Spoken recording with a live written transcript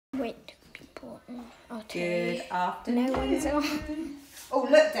Wait, people. I'll tell Good you. afternoon. No one's on. Oh,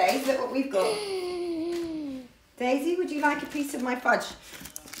 look, Daisy, look what we've got. Daisy, would you like a piece of my fudge?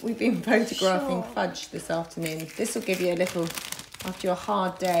 We've been photographing fudge this afternoon. This will give you a little, after your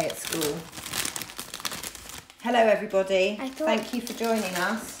hard day at school. Hello, everybody. Thank you for joining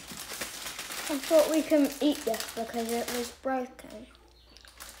us. I thought we couldn't eat this because it was broken.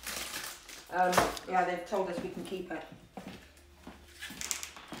 Yeah, they've told us we can keep it.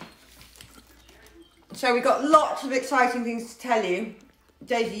 So we've got lots of exciting things to tell you.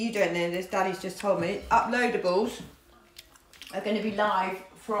 Daisy, you don't know this, Daddy's just told me. Uploadables are going to be live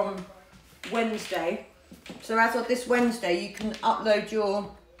from Wednesday. So as of this Wednesday, you can upload your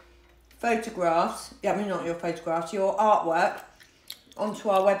photographs, not your photographs, your artwork onto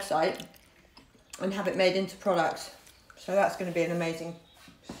our website and have it made into products. So that's going to be an amazing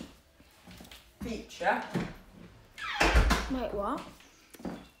feature. Wait, what?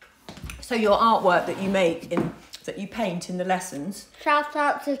 So your artwork that you make that you paint in the lessons. Shout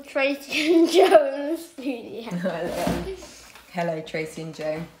out to Tracy and Joe in the studio. Hello, Tracy and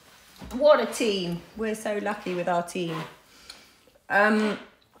Joe. What a team. We're so lucky with our team. So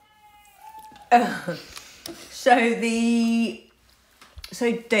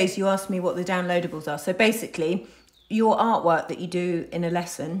Daisy, you asked me what the downloadables are. So basically, your artwork that you do in a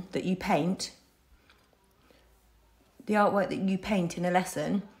lesson, that you paint, the artwork that you paint in a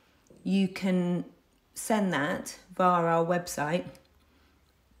lesson, you can send that via our website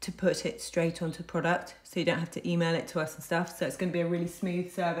to put it straight onto product, so you don't have to email it to us and stuff. So it's going to be a really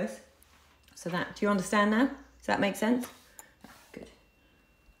smooth service. So do you understand now? Does that make sense? Good.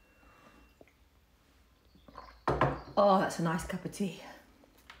 Oh, that's a nice cup of tea.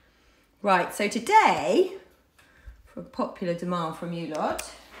 Right, so today, for popular demand from you lot,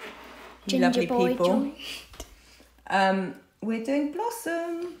 you lovely people, we're doing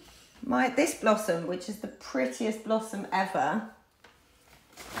Blossom. This blossom, which is the prettiest blossom ever.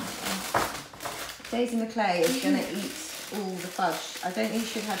 Daisy McClay is going to eat all the fudge. I don't think you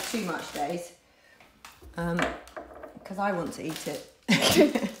should have too much, Daisy, because I want to eat it.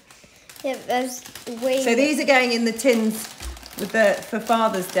 Yeah, there's way. So these are going in the tins for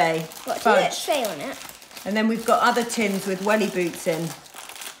Father's Day. What fudge. does it say on it? And then we've got other tins with welly boots in,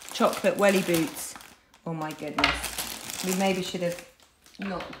 chocolate welly boots. Oh my goodness, we maybe should have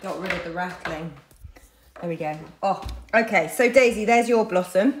not got rid of the rattling. There we go. Oh, okay. So Daisy, there's your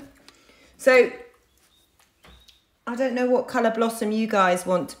blossom. So I don't know what colour blossom you guys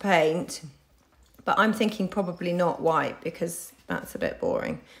want to paint, but I'm thinking probably not white because that's a bit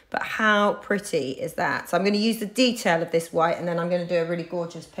boring. But how pretty is that? So I'm going to use the detail of this white and then I'm going to do a really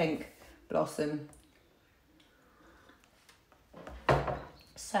gorgeous pink blossom.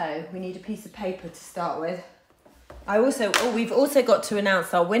 So we need a piece of paper to start with. We've also got to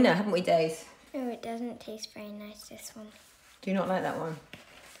announce our winner, haven't we, Days? Oh, it doesn't taste very nice, this one. Do you not like that one?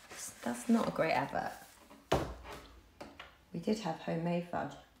 That's not a great advert. We did have homemade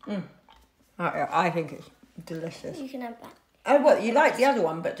fudge. I think it's delicious. You can have that. Oh, what? You like the other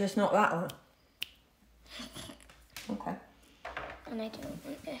one, but just not that one? Okay. And I don't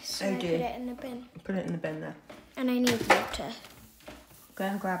want this, so Oh, I dear. put it in the bin. Put it in the bin there. And I need water. Go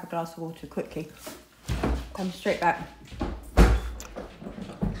and grab a glass of water quickly. Come straight back.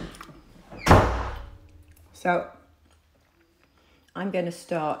 So I'm going to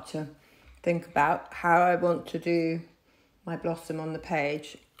start to think about how I want to do my blossom on the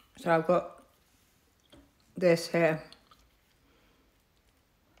page. So I've got this here,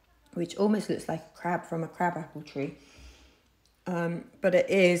 which almost looks like a crab from a crabapple tree. But it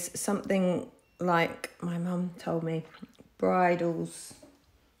is something like my mum told me, bridal's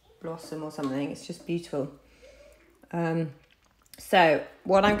blossom or something. It's just beautiful. So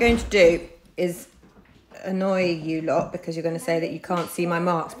what I'm going to do is annoy you lot because you're going to say that you can't see my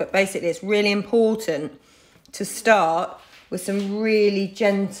marks, but basically it's really important to start with some really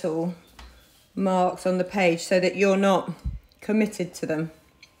gentle marks on the page so that you're not committed to them.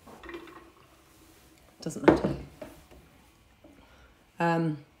 Doesn't matter.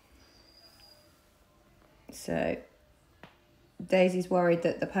 So Daisy's worried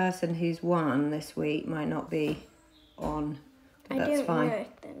that the person who's won this week might not be on, but that's fine. I don't know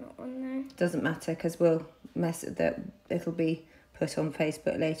if they're not on there. Doesn't matter because we'll mess it that. It'll be put on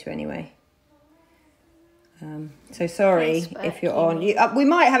Facebook later anyway. So sorry Facebook, if you're on. We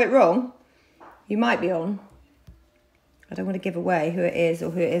might have it wrong. You might be on. I don't want to give away who it is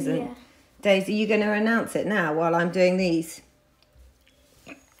or who it isn't. Yeah. Daisy, are you going to announce it now while I'm doing these?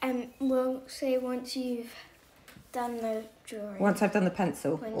 We'll say once you've done the drawing. Once I've done the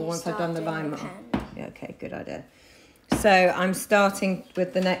pencil When or you once I've done the start line doing the mark? pen. Yeah, okay, good idea. So I'm starting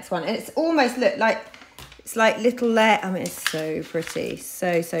with the next one. And it's almost it's like little layer. I mean, it's so pretty.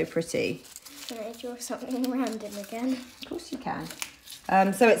 So pretty. Can I draw something random again? Of course you can.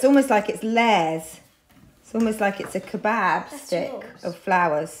 So it's almost like it's layers. It's almost like it's a kebab stick of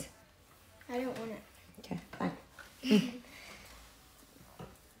flowers. I don't want it. Okay, fine.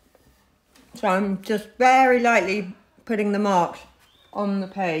 So I'm just very lightly putting the marks on the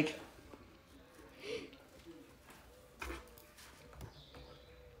page.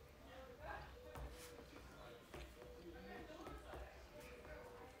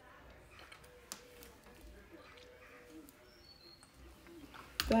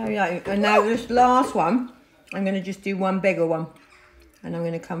 Very lightly. And now this last one, I'm going to just do one bigger one. And I'm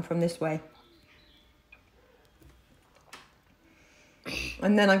going to come from this way.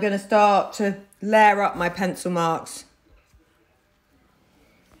 And then I'm going to start to layer up my pencil marks.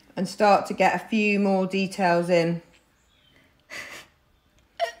 And start to get a few more details in.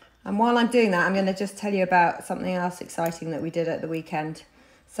 And while I'm doing that, I'm going to just tell you about something else exciting that we did at the weekend.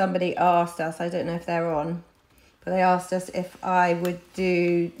 Somebody asked us, I don't know if they're on, but they asked us if I would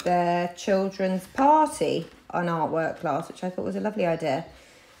do their children's party on artwork class, which I thought was a lovely idea,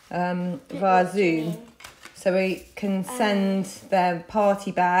 via Zoom. So we can send them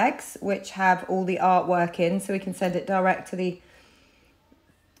party bags, which have all the artwork in, so we can send it direct to the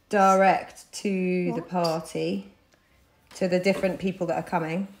party, to the different people that are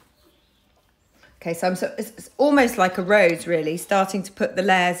coming. Okay, so it's almost like a rose, really, starting to put the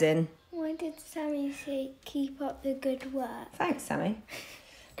layers in. Why did Sammy say keep up the good work? Thanks, Sammy.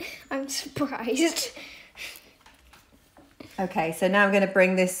 I'm surprised. Okay, so now I'm going to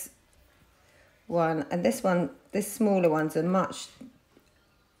bring this one, and this smaller one's a much,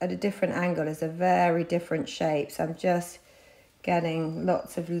 at a different angle, is a very different shape. So I'm just getting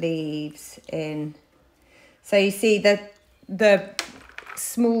lots of leaves in. So you see the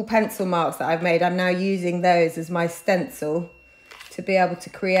small pencil marks that I've made, I'm now using those as my stencil to be able to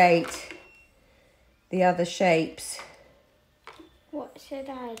create the other shapes. What should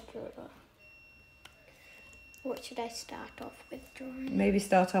I draw? What should I start off with drawing? Maybe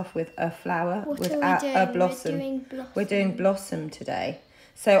start off with a flower, what with are we doing? a blossom. We're doing blossom today.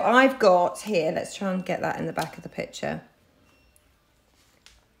 So I've got here, let's try and get that in the back of the picture,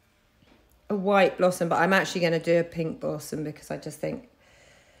 a white blossom, but I'm actually going to do a pink blossom because I just think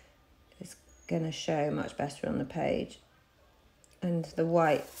it's going to show much better on the page. And the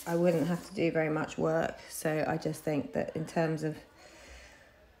white, I wouldn't have to do very much work. So I just think that in terms of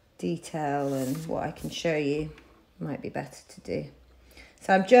detail and what I can show you, might be better to do.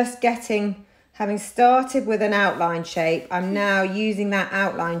 So I'm just having started with an outline shape, I'm now using that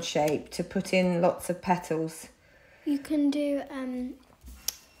outline shape to put in lots of petals. You can do,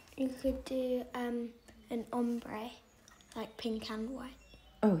 you could do an ombre, like pink and white.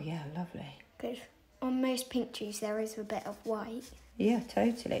 Oh yeah, lovely. Because on most pink trees there is a bit of white. Yeah,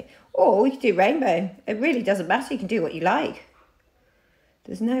 totally. Or we could do rainbow. It really doesn't matter. You can do what you like.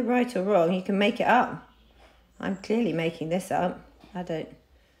 There's no right or wrong. You can make it up. I'm clearly making this up. I'm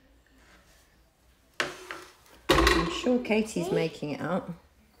sure Katie's making it up.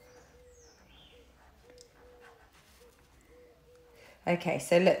 Okay,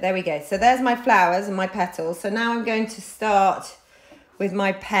 so look, there we go. So there's my flowers and my petals. So now I'm going to start with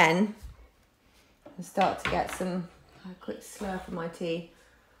my pen and start to get a quick slurp of my tea.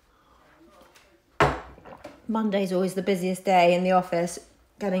 Monday's always the busiest day in the office,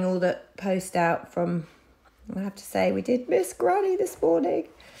 getting all the post out from, I have to say, we did miss Granny this morning.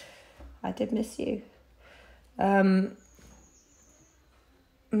 I did miss you.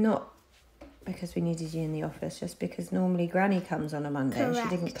 Not because we needed you in the office, just because normally Granny comes on a Monday. Correct. And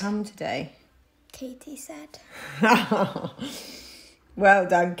she didn't come today. Katie said. Well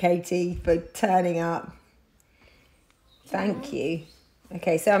done, Katie, for turning up. Thank you.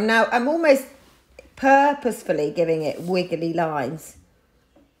 Okay, so I'm almost purposefully giving it wiggly lines.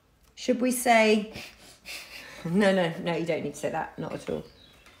 Should we say... No, you don't need to say that. Not at all.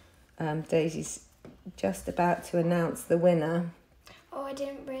 Daisy's just about to announce the winner. Oh, I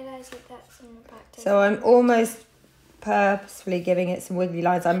didn't realise that's on the back. So I'm almost purposefully giving it some wiggly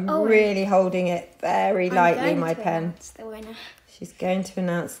lines. I'm really holding it very lightly, my pen. The winner. She's going to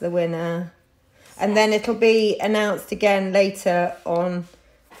announce the winner. And then it'll be announced again later on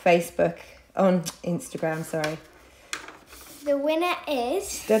Facebook, on Instagram, sorry. The winner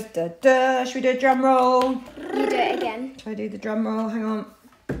is... Da, da, da. Should we do a drum roll? You do it again. Shall I do the drum roll? Hang on.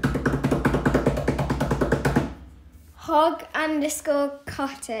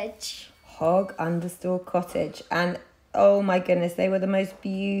 Hog_cottage. Hog_cottage. And oh my goodness, they were the most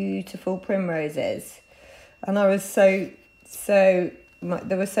beautiful primroses. And I was there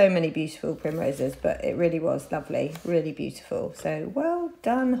were so many beautiful primroses, but it really was lovely, really beautiful. So well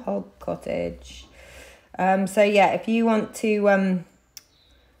done, Hog Cottage. So yeah, if you want to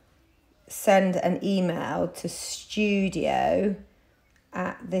send an email to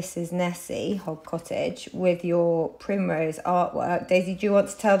studio@Thisisnessie, Hog Cottage, with your primrose artwork. Daisy, do you want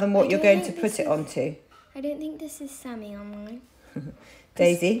to tell them what you're going to put it onto? I don't think this is Sammy on mine.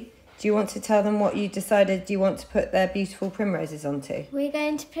 Daisy, do you want to tell them what you decided you want to put their beautiful primroses onto? We're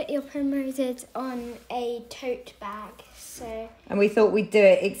going to put your primroses on a tote bag. And we thought we'd do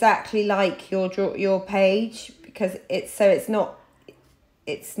it exactly like your page, because it's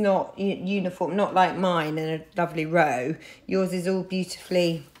not uniform, not like mine in a lovely row. Yours is all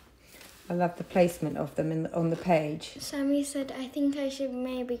beautifully. I love the placement of them on the page. Sammy said, I think I should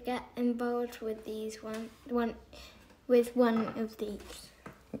maybe get involved with with one of these.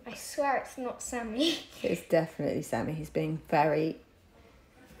 I swear it's not Sammy. It's definitely Sammy. He's being very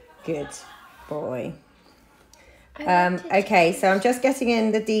good boy. Okay, so I'm just getting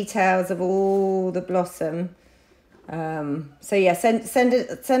in the details of all the blossom. So yeah, send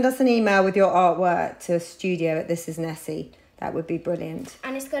us an email with your artwork to studio@Thisisnessie. That would be brilliant.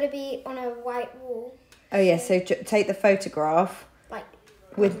 And it's got to be on a white wall. Oh yeah, so take the photograph.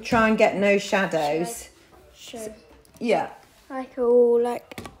 Try and get no shadows. Sure. Yeah. Like all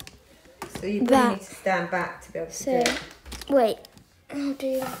like. So you probably need to stand back to be able to do it. Wait, I'll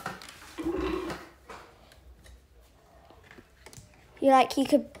do that. You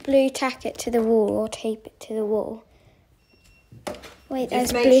could blue tack it to the wall or tape it to the wall. Wait,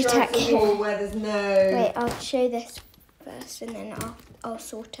 there's blue tack here. Where there's no. Wait, I'll show this first and then I'll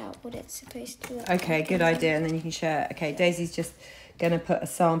sort out what it's supposed to look like. Okay, good idea, and then you can share it. Okay, Daisy's just going to put a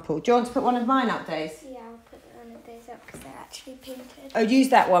sample. Do you want to put one of mine up, Daisy? Yeah, I'll put one of those up because they're actually painted. Oh, use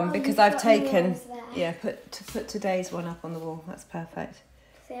that one because I've got taken. yours there. Yeah, put today's one up on the wall. That's perfect.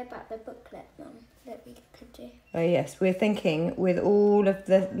 Say about the booklet, Mum, that we could do. Oh yes, we're thinking with all of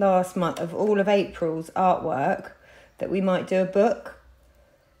the last month of all of April's artwork that we might do a book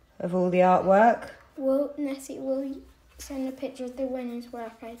of all the artwork. Well, Nessie, will you send a picture of the winner's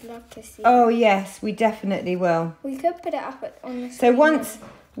work? I'd love to see. Oh yes, we definitely will. We could put it up on the So screen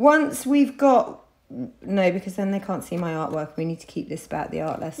once we've got. No, because then they can't see my artwork. We need to keep this about the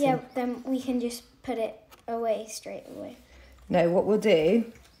art lesson. Yeah, then we can just put it away straight away. No, what we'll do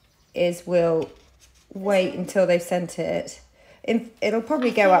is we'll wait until they've sent it. It'll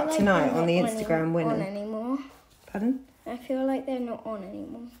probably go up tonight on the Instagram winner. On anymore. Pardon? I feel like they're not on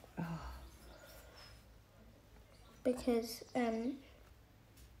anymore. Oh. Because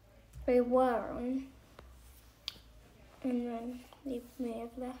they were on, and then they may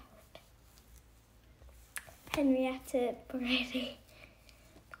have left. Henrietta Brady,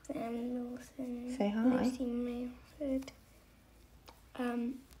 Lawson, Say hi. Lucy Mayford.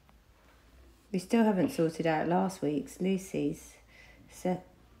 We still haven't sorted out last week's Lucy's set.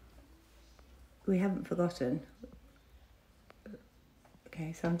 We haven't forgotten.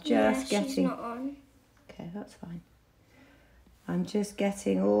 Okay, so I'm just getting. She's not on. Okay, that's fine. I'm just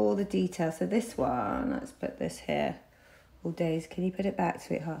getting all the details. So this one, let's put this here. All days. Can you put it back,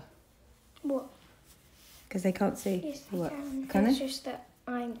 sweetheart? What? Because they can't see. Yes, they what? can. It's they? just that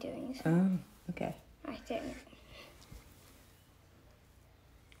I'm doing so. Oh, okay. I don't know.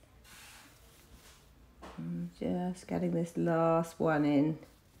 I'm just getting this last one in.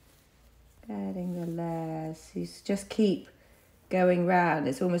 Getting the layers. You just keep going round.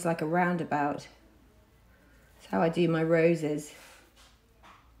 It's almost like a roundabout. That's how I do my roses.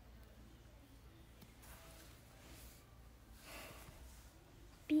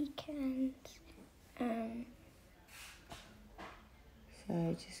 Beacons.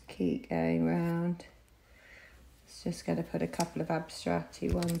 So just keep going round. It's just going to put a couple of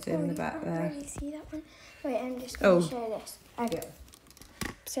abstracty ones in the back there. I can't really see that one. Wait, I'm just going to show this. Yeah.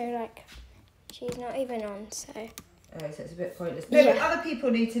 So, like, she's not even on, so... Oh, so it's a bit pointless. No, Yeah. but other people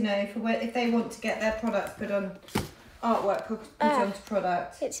need to know if they want to get their products put on, artwork put onto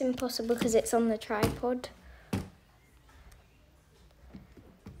product. It's impossible because it's on the tripod.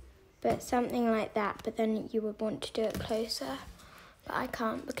 But something like that, but then you would want to do it closer. But I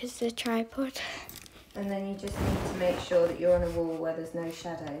can't because of the tripod. And then you just need to make sure that you're on a wall where there's no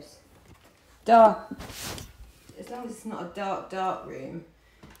shadows. Dark, as long as it's not a dark room,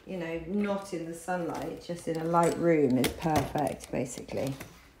 you know, not in the sunlight, just in a light room is perfect, basically.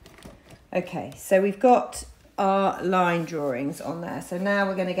 Okay, so we've got our line drawings on there. So now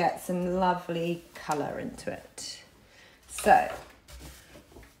we're going to get some lovely colour into it. So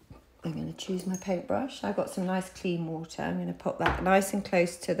I'm going to choose my paintbrush. I've got some nice clean water. I'm going to put that nice and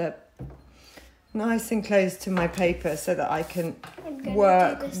close to the nice and close to my paper so that I can I'm gonna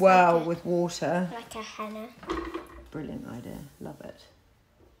work do this well like with water. like a henna. Brilliant idea, love it.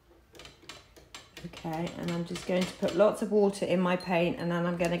 Okay, and I'm just going to put lots of water in my paint, and then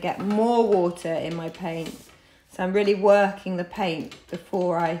I'm going to get more water in my paint. So I'm really working the paint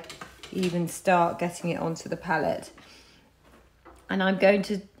before I even start getting it onto the palette. And I'm going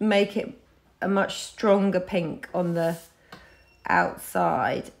to make it a much stronger pink on the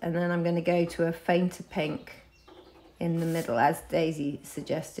outside, and then I'm going to go to a fainter pink in the middle, as Daisy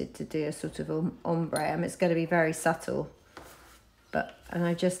suggested, to do a sort of ombre. And it's going to be very subtle. And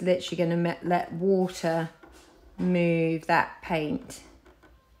I'm just literally going to let water move that paint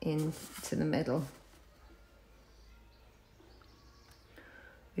into the middle.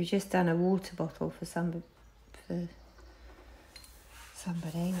 We've just done a water bottle for somebody, which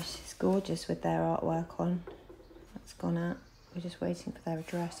is gorgeous with their artwork on. That's gone out. We're just waiting for their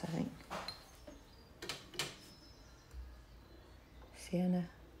address, I think. Sienna.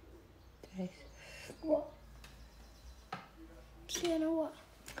 Days. What? Sienna what?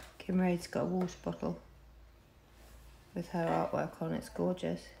 Kim Raid's got a water bottle with her artwork on. It's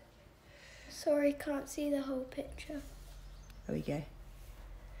gorgeous. Sorry, can't see the whole picture. There we go.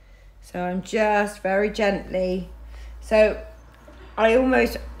 So I'm just very gently. So I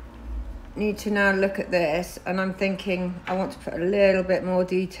almost need to now look at this, and I'm thinking I want to put a little bit more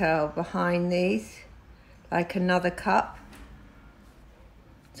detail behind these, like another cup.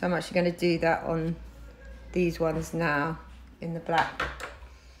 So I'm actually going to do that on these ones now in the black,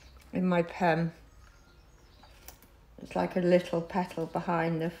 in my pen. It's like a little petal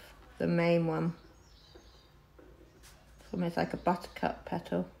behind the main one. It's almost like a buttercup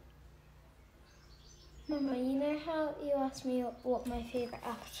petal. Mama, you know how you asked me what my favourite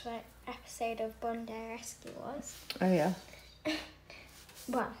episode of Bondi Rescue was? Oh yeah.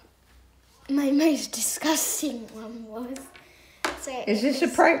 Well, my most disgusting one was... So Is this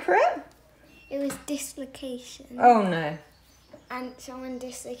appropriate? It was dislocation. Oh no. And someone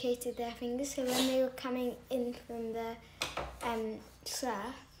dislocated their fingers, so when they were coming in from the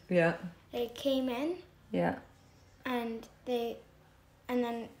surf, Yeah. they came in. Yeah. And then...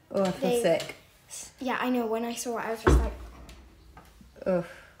 Oh, I feel sick. Yeah, I know. When I saw it, I was just like... Ugh.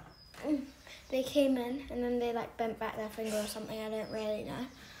 They came in, and then they like bent back their finger or something, I don't really know.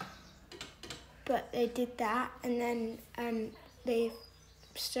 But they did that, and then they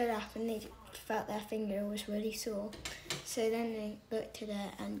stood up and they felt their finger was really sore. So then they looked at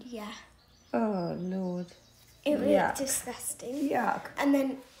it, and yeah. Oh Lord. It was Yuck. disgusting. Yuck. And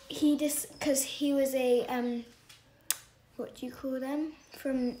then because he was a, what do you call them?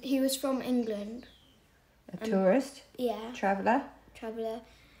 He was from England. A tourist? Yeah. Traveller? Traveller.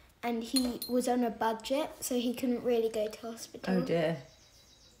 And he was on a budget, so he couldn't really go to hospital. Oh dear.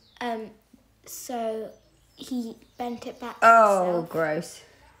 So he bent it back Oh, himself. Gross.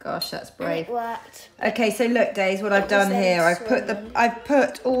 Gosh, that's And brave. it worked. Okay, so look, Days, what I've was done then here, swollen. I've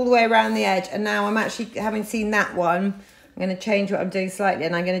put all the way around the edge, and now I'm actually, having seen that one, I'm going to change what I'm doing slightly,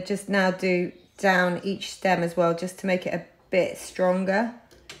 and I'm going to just now do down each stem as well, just to make it a bit stronger.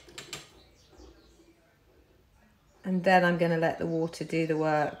 And then I'm going to let the water do the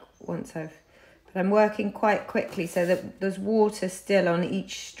work but I'm working quite quickly so that there's water still on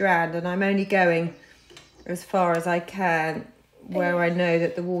each strand, and I'm only going as far as I can where I know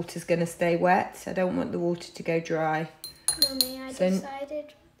that the water's going to stay wet. I don't want the water to go dry. Mummy, I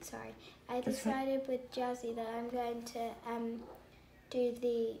decided with Jazzy that I'm going to do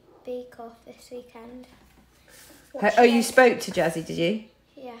the Bake Off this weekend. You spoke to Jazzy, did you?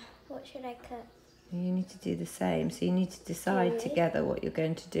 Yeah, what should I cut? You need to do the same. So you need to decide together what you're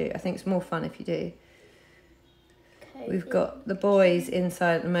going to do. I think it's more fun if you do. We've got the boys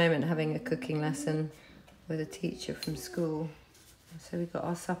inside at the moment having a cooking lesson with a teacher from school. So we've got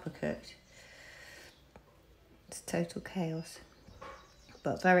our supper cooked. It's total chaos,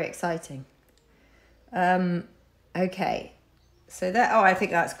 but very exciting. Okay, so I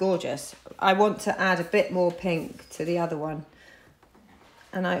think that's gorgeous. I want to add a bit more pink to the other one.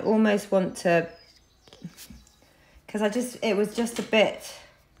 And I almost want to, because it was just a bit,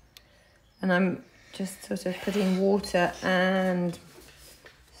 and I'm just sort of putting water and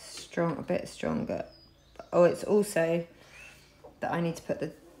a bit stronger. Oh, it's also that I need to put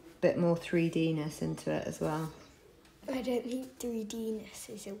the bit more 3D-ness into it as well. I don't think 3D-ness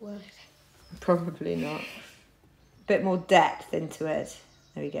is a word. Probably not. A bit more depth into it.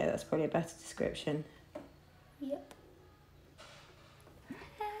 There we go, that's probably a better description. Yep.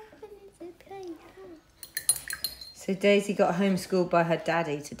 So Daisy got homeschooled by her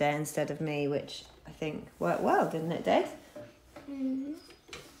daddy today instead of me, which I think worked well, didn't it, Daisy? Mm-hmm.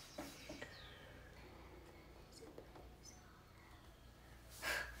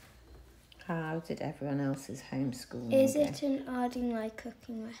 how did everyone else's homeschooling Is go? it an Ardingly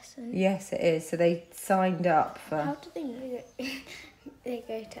cooking lesson? Yes, it is. So they signed up for... How do they know they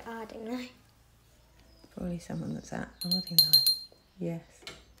go to Ardingly? Probably someone that's at Ardingly. Yes.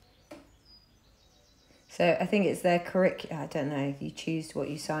 So I think it's their curriculum. I don't know. You choose what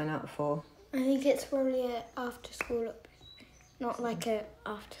you sign up for. I think it's probably a after school, not like a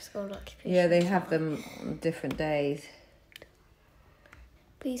after school occupation. Yeah, they have them on different days.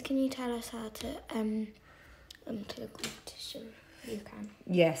 Please, can you tell us how to enter the competition? You can.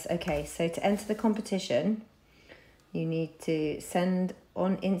 Yes. Okay. So to enter the competition, you need to send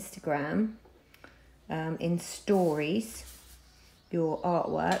on Instagram, in stories, your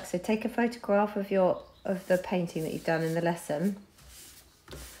artwork. So take a photograph of the painting that you've done in the lesson.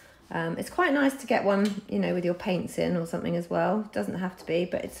 It's quite nice to get one, you know, with your paints in or something as well. It doesn't have to be,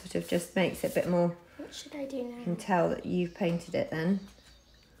 but it sort of just makes it a bit more... What should I do now? You can tell that you've painted it then.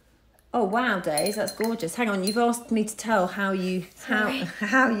 Oh wow, Days, that's gorgeous. Hang on, you've asked me to tell how you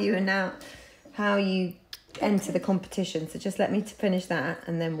enter the competition. So just let me to finish that,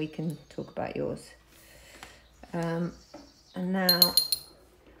 and then we can talk about yours. And now...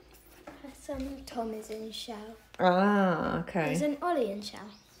 Tom is in shell. Ah, okay. Isn't Ollie in shell?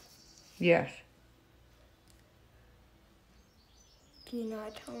 Yes. Do you know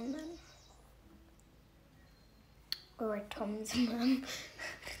a Tom then? Or a Tom's mum?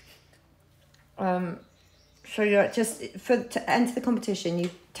 So you're to enter the competition,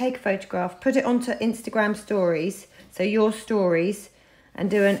 you take a photograph, put it onto Instagram stories, so your stories, and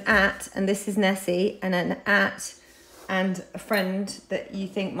do an @ and this is Nessie, and an @ and a friend that you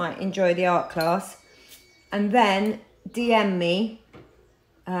think might enjoy the art class, and then DM me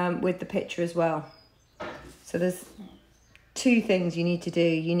with the picture as well. So there's 2 things you need to do.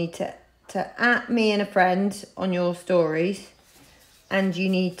 You need to @ me and a friend on your stories, and you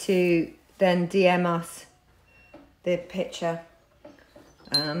need to then DM us the picture,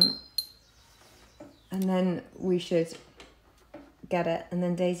 and then we should get it, and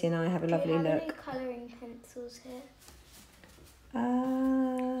then Daisy and I have a lovely look. Do you have any colouring pencils here?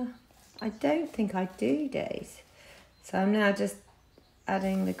 I don't think I do, Days. So I'm now just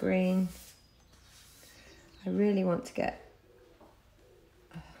adding the green. I really want to get...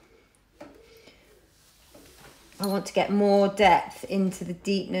 I want to get more depth into the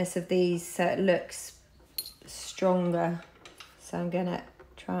deepness of these so it looks stronger. So I'm going to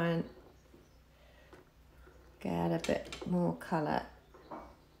try and get a bit more colour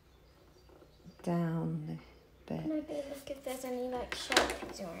down the bit. Maybe look if there's any like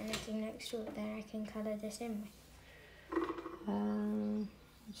Sharpies or anything next to it, then I can colour this in with. I'm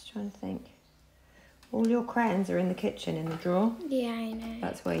just trying to think. All your crayons are in the kitchen in the drawer. Yeah, I know.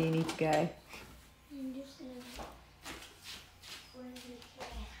 That's where you need to go.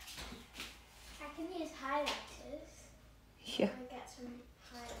 I can use highlighters. Yeah. I'll get some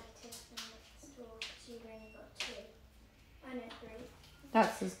highlighters from next door because you've only got 2. I know 3.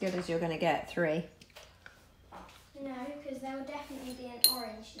 That's as good as you're going to get, 3. No, because there will definitely be an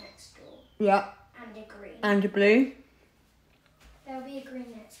orange next door. Yeah. And a green. And a blue. There will be a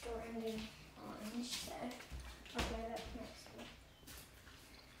green next door and an orange, so I'll go that next door.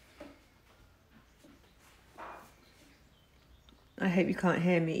 I hope you can't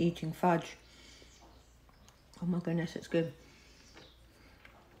hear me eating fudge. Oh my goodness, it's good.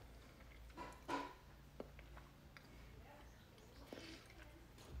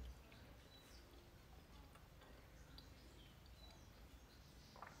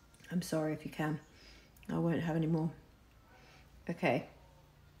 I'm sorry if you can. I won't have any more. Okay.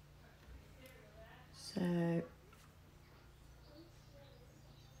 So...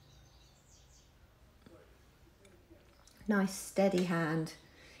 nice steady hand.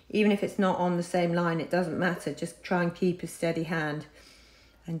 Even if it's not on the same line, it doesn't matter. Just try and keep a steady hand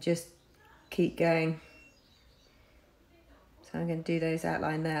and just keep going. So I'm going to do those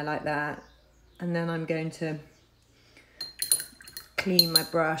outline there like that, and then I'm going to clean my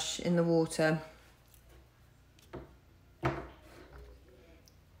brush in the water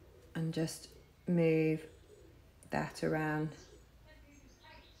and just move that around.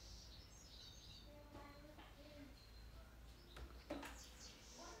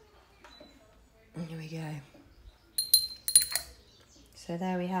 Here we go. So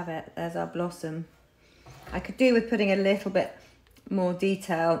there we have it. There's our blossom. I could do with putting a little bit more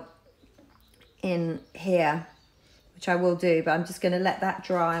detail in here, which I will do, but I'm just going to let that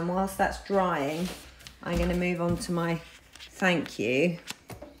dry. And whilst that's drying, I'm going to move on to my thank you.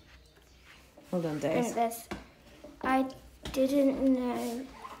 Hold on, Daisy. I didn't know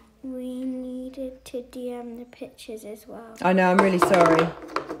we needed to DM the pictures as well. I know, I'm really sorry.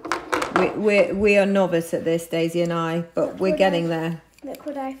 We are novice at this, Daisy and I, but we're getting there. Look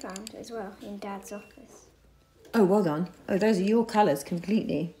what I found as well in Dad's office. Oh, well done. Oh, those are your colours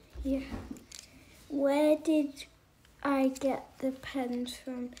completely. Yeah. Where did I get the pens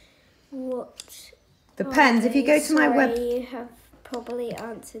from? What? The pens, if you go to my web... You have probably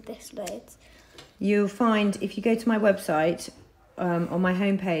answered this loads. You'll find, if you go to my website, on my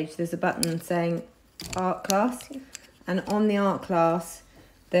homepage, there's a button saying art class. And on the art class,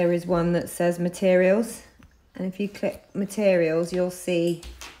 there is one that says materials. And if you click materials, you'll see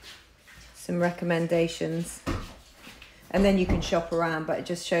some recommendations. And then you can shop around, but it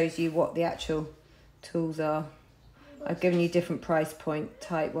just shows you what the actual tools are. I've given you different price point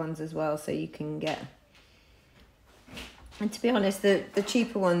type ones as well, so you can get... And to be honest, the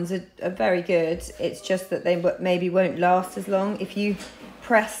cheaper ones are very good. It's just that they maybe won't last as long if you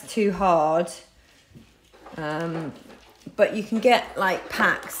press too hard. But you can get like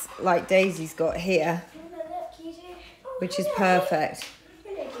packs like Daisy's got here, which is perfect.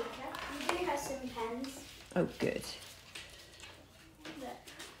 You do have some pens. Oh, good.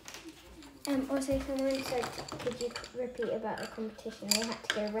 Also, someone said, could you repeat about the competition? They had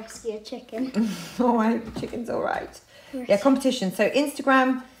to go rescue a chicken. Oh, I hope the chicken's all right. Yeah, competition. So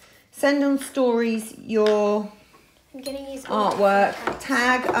Instagram, send on stories your I'm going to use artwork.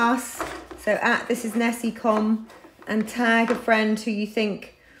 Tag us. So at Thisisnessie.com and tag a friend who you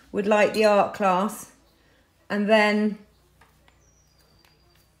think would like the art class. And then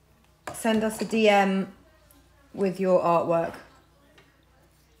send us a DM with your artwork.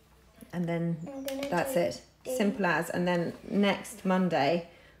 And then that's it. Simple as. And then next Monday,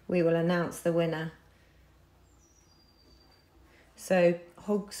 we will announce the winner. So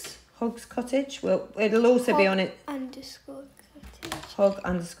Hogs Cottage. Well, it'll also be on it.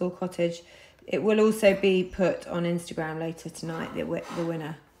 Hog_cottage. It will also be put on Instagram later tonight. The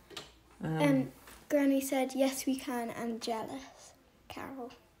winner. Granny said yes we can and jealous.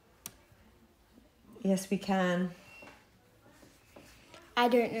 Carol. Yes we can. I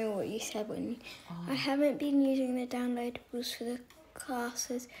don't know what you said when I haven't been using the downloadables for the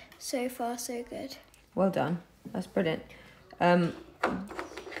classes. So far, so good. Well done. That's brilliant. The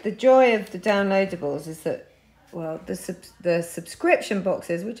joy of the downloadables is that, well, the subscription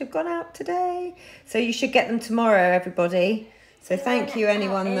boxes, which have gone out today. So you should get them tomorrow, everybody. So thank you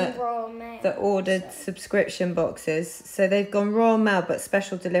anyone that ordered subscription boxes. So they've gone Royal Mail, but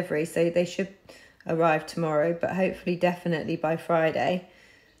special delivery. So they should arrive tomorrow, but hopefully definitely by Friday.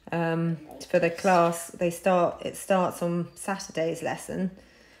 For the class, it starts on Saturday's lesson.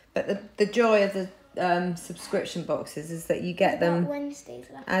 But the joy of the subscription boxes is that you get them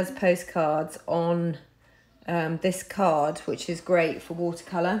as postcards on this card, which is great for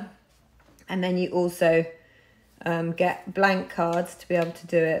watercolour. And then you also get blank cards to be able to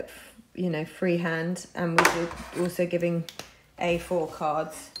do it, freehand. And we're also giving A4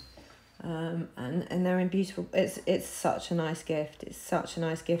 cards. And they're in beautiful. It's such a nice gift. It's such a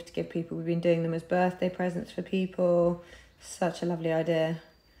nice gift to give people. We've been doing them as birthday presents for people. Such a lovely idea.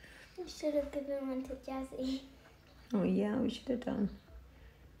 We should have given one to Jazzy. Oh yeah, we should have done.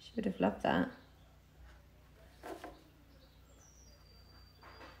 She would have loved that.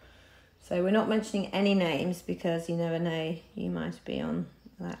 So we're not mentioning any names because you never know. You might be on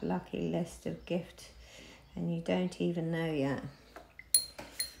that lucky list of gift and you don't even know yet.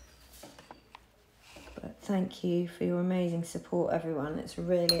 But thank you for your amazing support, everyone. It's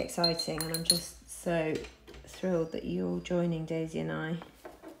really exciting and I'm just so thrilled that you're all joining Daisy and I.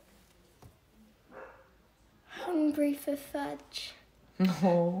 Hungry for fudge.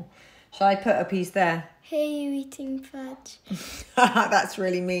 Oh, shall I put a piece there? Hear you eating fudge. That's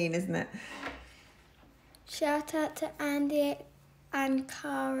really mean, isn't it? Shout out to Andy and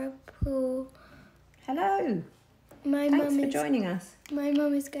Cara Poole. Hello. Thanks for joining us. My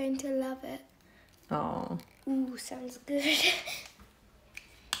mum is going to love it. Oh. Ooh, sounds good.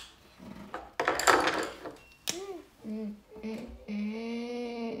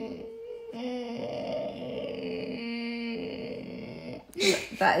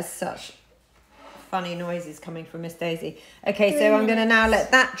 That is such funny noises coming from Miss Daisy. Okay, so I'm going to now let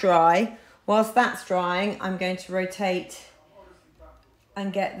that dry. Whilst that's drying, I'm going to rotate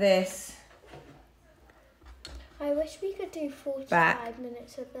and get this. I wish we could do 45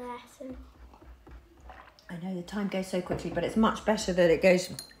 minutes of the lesson. I know the time goes so quickly, but it's much better that it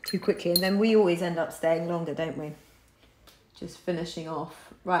goes too quickly. And then we always end up staying longer, don't we? Just finishing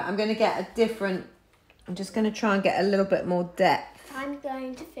off. Right, I'm going to get a different... I'm just going to try and get a little bit more depth. I'm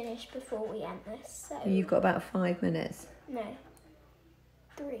going to finish before we end this. So you've got about 5 minutes. No.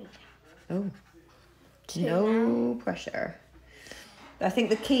 3. Oh. 2 no now. pressure. I think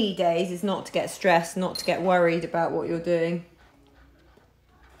the key, Days, is not to get stressed, not to get worried about what you're doing.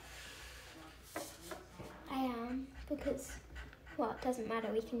 I am, because, well, it doesn't matter,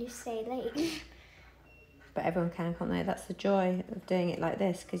 we can just stay late. But everyone can, can't they? That's the joy of doing it like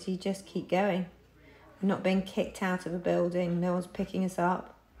this, because you just keep going. We're not being kicked out of a building. No one's picking us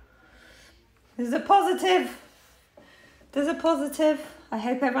up. There's a positive. There's a positive. I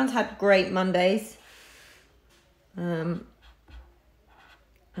hope everyone's had great Mondays. And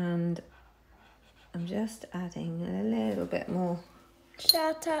I'm just adding a little bit more.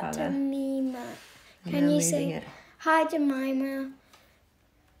 Shout out to Mima. And Can now you moving say it. hi, Jemima?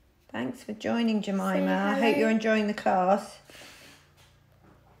 Thanks for joining, Jemima. Say I hope hello. you're enjoying the class.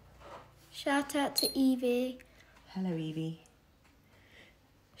 Shout out to Evie. Hello, Evie.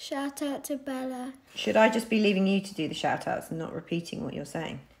 Shout out to Bella. Should I just be leaving you to do the shout outs and not repeating what you're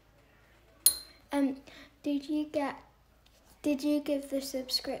saying? Did you give the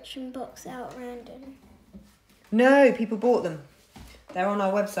subscription box out random? No, people bought them. They're on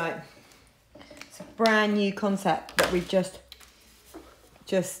our website. It's a brand new concept that we've just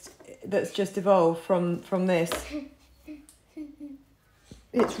evolved from this.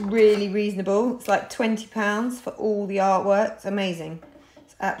 It's really reasonable. It's like £20 for all the artwork. It's amazing.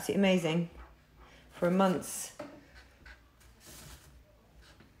 It's absolutely amazing. For a month's.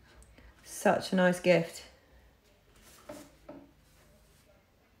 Such a nice gift.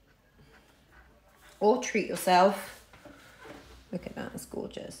 Or treat yourself. Look at that, it's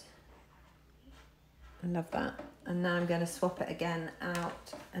gorgeous. I love that. And now I'm going to swap it again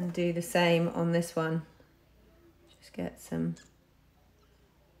out and do the same on this one. Just get some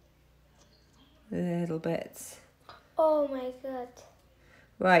little bits. Oh my god.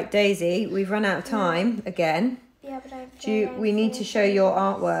 Right, Daisy, we've run out of time again. Yeah, but We need to show your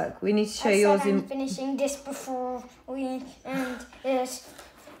artwork. We need to show yours I'm finishing this before we end it.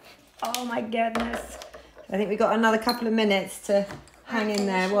 Oh my goodness. I think we've got another couple of minutes to hang in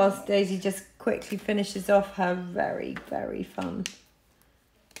there whilst Daisy just quickly finishes off her very, very fun.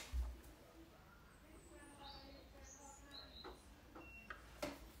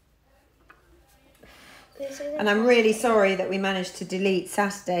 And I'm really sorry that we managed to delete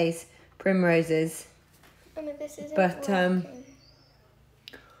Saturday's primroses. This isn't But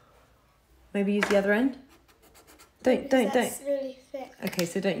maybe use the other end. Don't. That's really thick. Okay,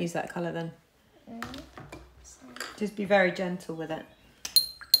 so don't use that colour then. Just be very gentle with it.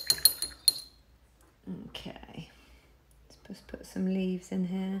 Okay. Let's just put some leaves in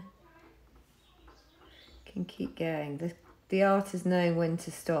here. Can keep going. The art is knowing when to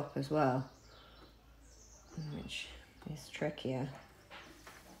stop as well, which is trickier.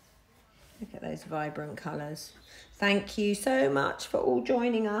 Look at those vibrant colours. Thank you so much for all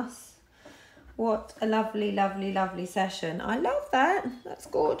joining us. What a lovely, lovely, lovely session. I love that. That's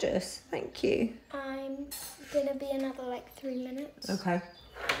gorgeous. Thank you. I'm going to be another like 3 minutes. Okay.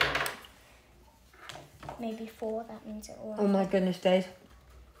 Maybe 4, that means it will. Oh my goodness, Dave.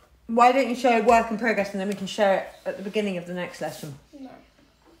 Why don't you show work in progress and then we can share it at the beginning of the next lesson? No.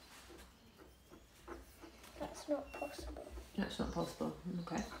 That's not possible. That's not possible.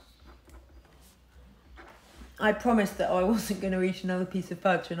 Okay. I promised that I wasn't going to eat another piece of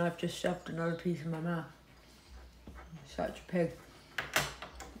fudge and I've just shoved another piece in my mouth. Such a pig.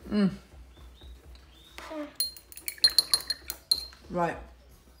 Right.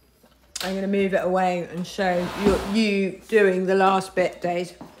 I'm going to move it away and show you doing the last bit,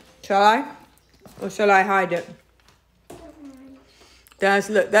 Days. Shall I? Or shall I hide it? There's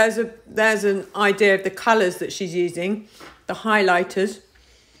an idea of the colours that she's using. The highlighters.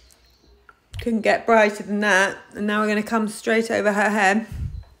 Couldn't get brighter than that. And now we're going to come straight over her hair.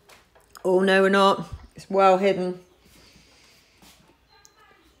 Oh, no, we're not. It's well hidden.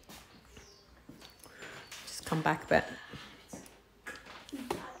 Just come back a bit.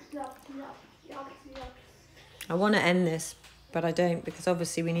 I want to end this, but I don't, because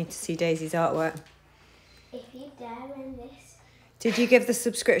obviously we need to see Daisy's artwork. If you dare win this. Did you give the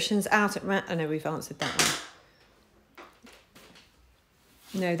subscriptions out at I know we've answered that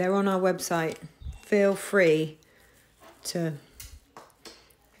one. No, they're on our website. Feel free to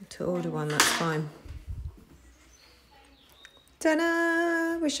order one, that's fine.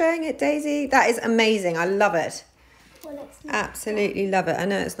 Ta-da! We're showing it, Daisy. That is amazing. I love it. Well, it's not. Absolutely love it. I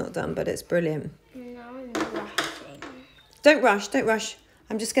know it's not done, but it's brilliant. No, I'm rushing. Don't rush, don't rush.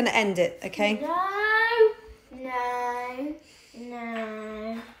 I'm just going to end it, okay? No,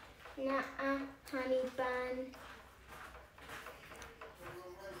 nuh-uh, honey bun.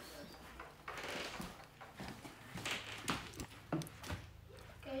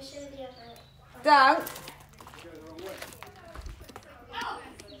 Go show the other. Don't.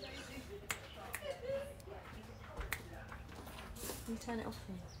 Turn it off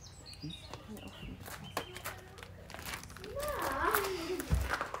for me. Turn it off for me.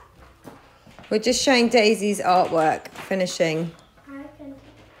 We're just showing Daisy's artwork, finishing. I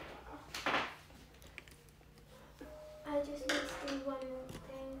just need to do one more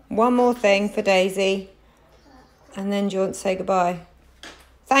thing. One more thing for Daisy. And then do you want to say goodbye?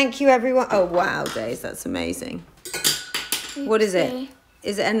 Thank you, everyone. Oh, wow, Daisy, that's amazing. What is it?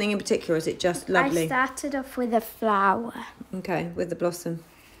 Is it anything in particular, or is it just lovely? I started off with a flower. Okay, with the blossom.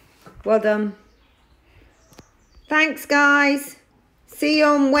 Well done. Thanks, guys. See you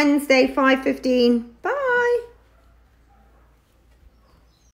on Wednesday, 5:15. Bye.